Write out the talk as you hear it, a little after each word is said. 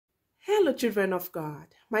Hello, children of God.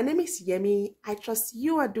 My name is Yemi. I trust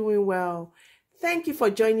you are doing well. Thank you for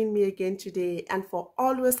joining me again today and for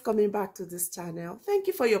always coming back to this channel. Thank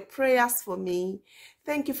you for your prayers for me.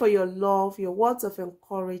 Thank you for your love, your words of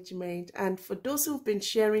encouragement, and for those who've been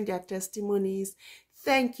sharing their testimonies.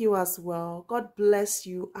 Thank you as well. God bless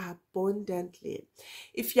you abundantly.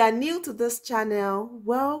 If you are new to this channel,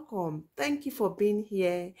 welcome. Thank you for being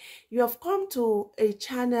here. You have come to a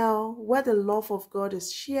channel where the love of God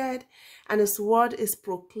is shared and His word is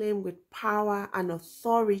proclaimed with power and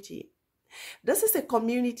authority. This is a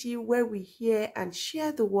community where we hear and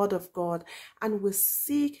share the word of God, and we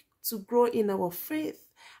seek to grow in our faith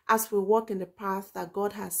as we walk in the path that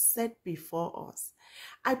God has set before us.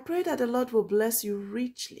 I pray that the Lord will bless you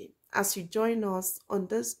richly as you join us on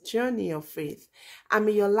this journey of faith, and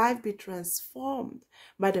may your life be transformed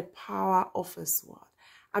by the power of His word.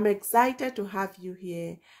 I'm excited to have you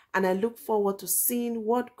here, and I look forward to seeing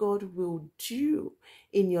what God will do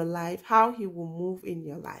in your life, how He will move in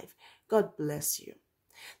your life. God bless you.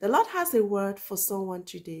 The Lord has a word for someone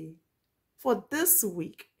today, for this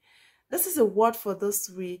week. This is a word for this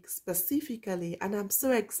week specifically, and I'm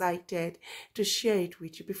so excited to share it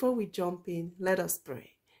with you. Before we jump in, let us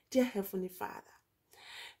pray. Dear Heavenly Father,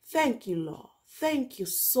 thank you, Lord. Thank you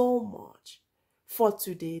so much for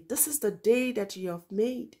today. This is the day that you have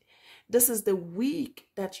made. This is the week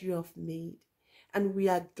that you have made, and we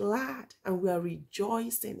are glad and we are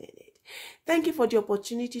rejoicing in it. Thank you for the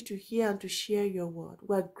opportunity to hear and to share your word.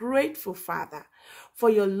 We're grateful, Father, for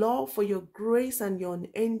your love, for your grace and your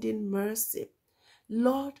unending mercy.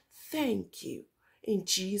 Lord, thank you in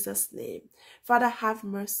Jesus' name. Father, have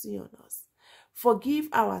mercy on us. Forgive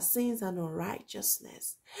our sins and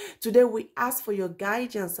unrighteousness. Today we ask for your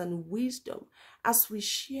guidance and wisdom as we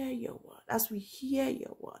share your word, as we hear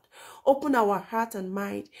your word. Open our heart and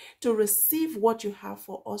mind to receive what you have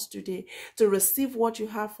for us today, to receive what you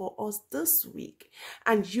have for us this week,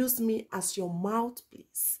 and use me as your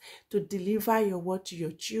mouthpiece to deliver your word to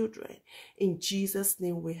your children. In Jesus'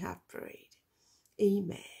 name we have prayed.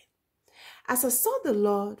 Amen. As I saw the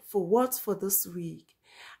Lord for words for this week,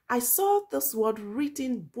 I saw this word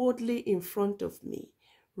written boldly in front of me,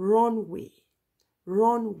 runway,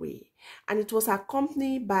 runway, and it was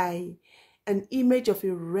accompanied by an image of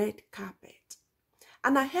a red carpet.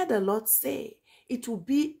 And I heard the Lord say, it will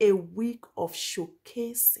be a week of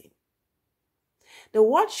showcasing. The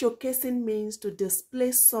word showcasing means to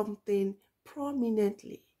display something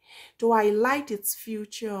prominently, to highlight its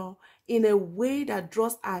future in a way that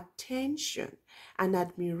draws attention and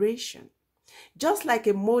admiration. Just like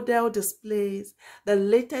a model displays the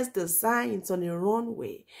latest designs on a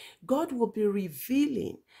runway, God will be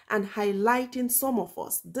revealing and highlighting some of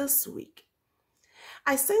us this week.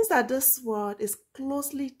 I sense that this word is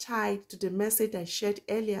closely tied to the message I shared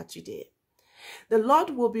earlier today. The Lord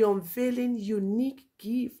will be unveiling unique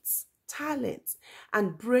gifts, talents,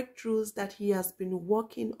 and breakthroughs that He has been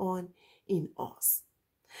working on in us.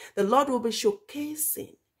 The Lord will be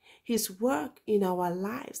showcasing His work in our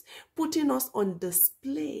lives, putting us on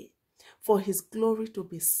display for His glory to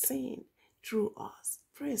be seen through us.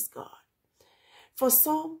 Praise God. For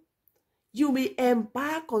some, you may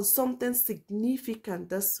embark on something significant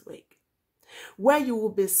this week, where you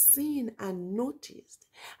will be seen and noticed,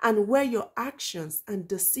 and where your actions and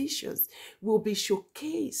decisions will be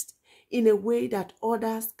showcased in a way that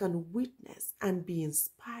others can witness and be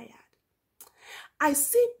inspired. I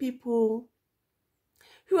see people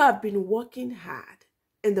who have been working hard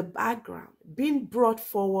in the background, being brought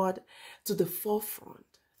forward to the forefront.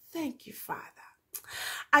 Thank you, Father.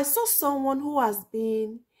 I saw someone who has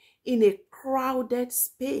been in a crowded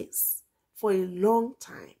space for a long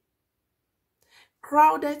time.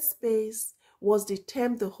 Crowded space was the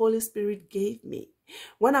term the Holy Spirit gave me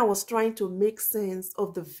when I was trying to make sense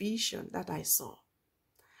of the vision that I saw.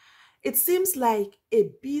 It seems like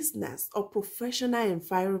a business or professional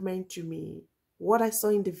environment to me, what I saw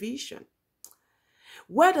in the vision,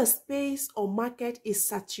 where the space or market is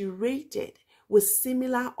saturated with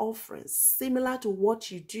similar offerings, similar to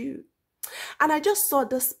what you do. And I just saw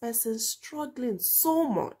this person struggling so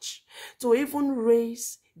much to even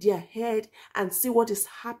raise their head and see what is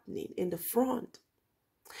happening in the front.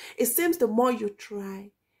 It seems the more you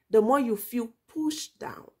try, the more you feel pushed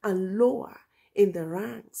down and lower in the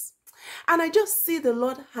ranks. And I just see the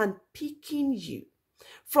Lord handpicking you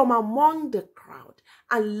from among the crowd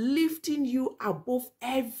and lifting you above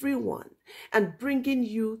everyone and bringing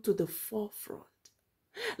you to the forefront.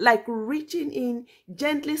 Like reaching in,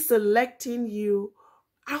 gently selecting you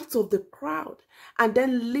out of the crowd and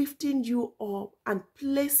then lifting you up and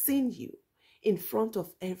placing you in front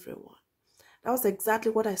of everyone. That was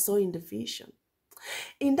exactly what I saw in the vision.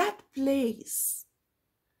 In that place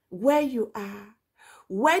where you are,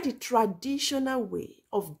 where the traditional way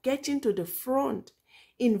of getting to the front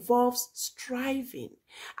involves striving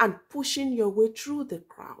and pushing your way through the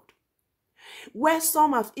crowd, where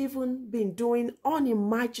some have even been doing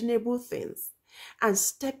unimaginable things and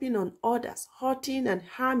stepping on others, hurting and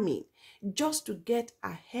harming just to get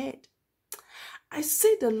ahead. I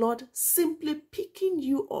see the Lord simply picking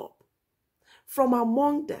you up from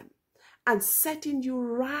among them and setting you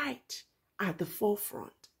right at the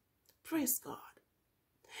forefront. Praise God.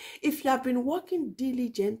 If you have been working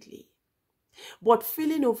diligently, but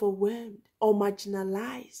feeling overwhelmed or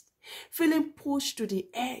marginalized, feeling pushed to the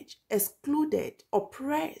edge, excluded,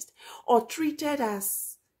 oppressed, or treated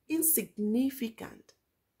as insignificant,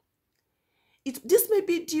 this may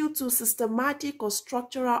be due to systematic or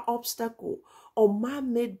structural obstacle or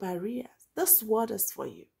man-made barriers. This word is for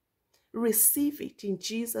you. Receive it in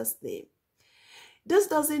Jesus' name. This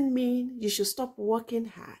doesn't mean you should stop working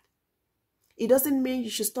hard. It doesn't mean you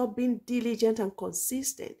should stop being diligent and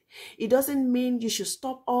consistent. It doesn't mean you should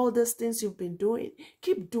stop all these things you've been doing.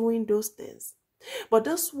 Keep doing those things. But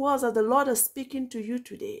those words that the Lord is speaking to you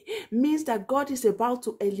today means that God is about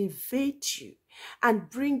to elevate you and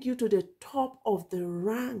bring you to the top of the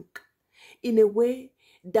rank in a way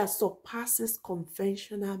that surpasses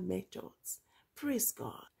conventional methods. Praise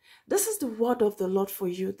God. This is the word of the Lord for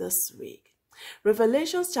you this week.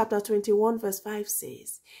 Revelation chapter 21 verse 5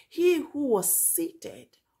 says, "He who was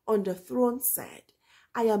seated on the throne said,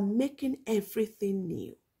 I am making everything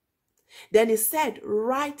new." Then he said,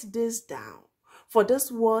 "Write this down, for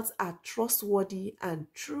these words are trustworthy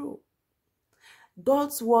and true."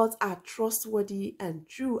 God's words are trustworthy and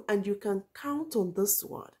true, and you can count on this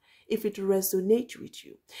word if it resonates with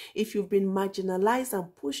you. If you've been marginalized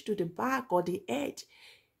and pushed to the back or the edge,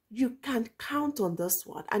 you can count on this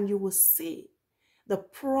word and you will see the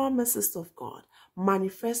promises of God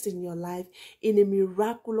manifest in your life in a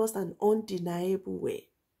miraculous and undeniable way.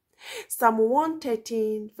 Psalm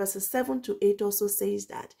 113 verses 7 to 8 also says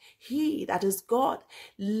that He, that is God,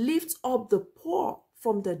 lifts up the poor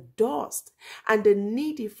from the dust and the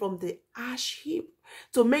needy from the ash heap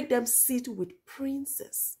to make them sit with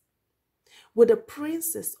princes, with the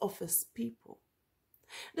princes of His people.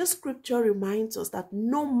 This scripture reminds us that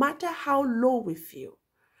no matter how low we feel,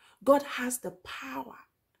 God has the power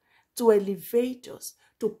to elevate us,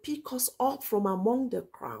 to pick us up from among the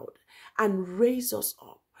crowd and raise us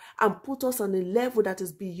up and put us on a level that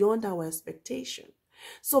is beyond our expectation.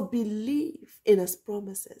 So believe in His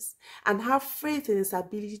promises and have faith in His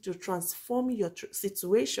ability to transform your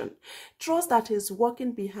situation. Trust that He's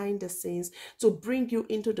working behind the scenes to bring you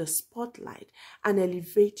into the spotlight and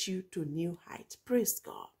elevate you to new heights. Praise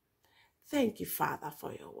God. Thank you, Father,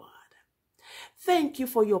 for your word. Thank you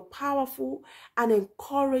for your powerful and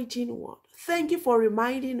encouraging word. Thank you for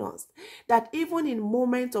reminding us that even in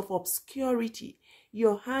moments of obscurity,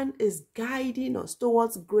 your hand is guiding us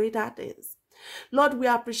towards greater things. Lord, we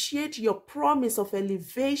appreciate your promise of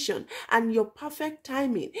elevation and your perfect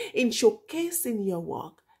timing in showcasing your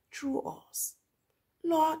work through us.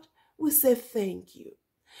 Lord, we say thank you.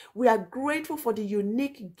 We are grateful for the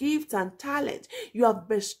unique gifts and talent you have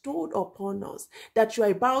bestowed upon us that you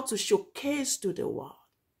are about to showcase to the world.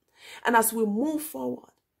 And as we move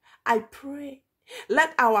forward, I pray,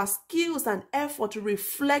 let our skills and effort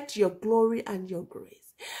reflect your glory and your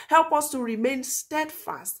grace. Help us to remain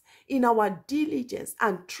steadfast in our diligence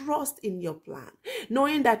and trust in your plan,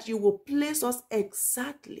 knowing that you will place us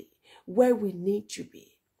exactly where we need to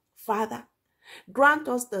be. Father, grant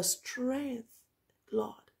us the strength,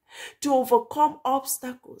 Lord, to overcome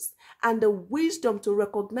obstacles and the wisdom to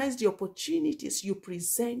recognize the opportunities you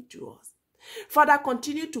present to us. Father,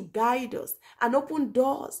 continue to guide us and open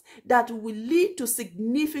doors that will lead to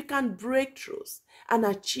significant breakthroughs and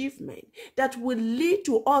achievement that will lead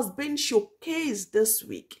to us being showcased this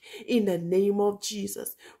week. In the name of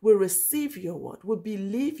Jesus, we receive your word, we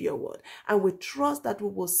believe your word, and we trust that we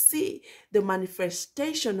will see the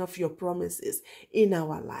manifestation of your promises in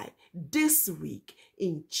our life this week.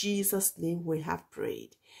 In Jesus' name we have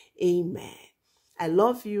prayed. Amen. I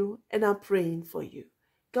love you and I'm praying for you.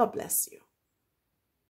 God bless you.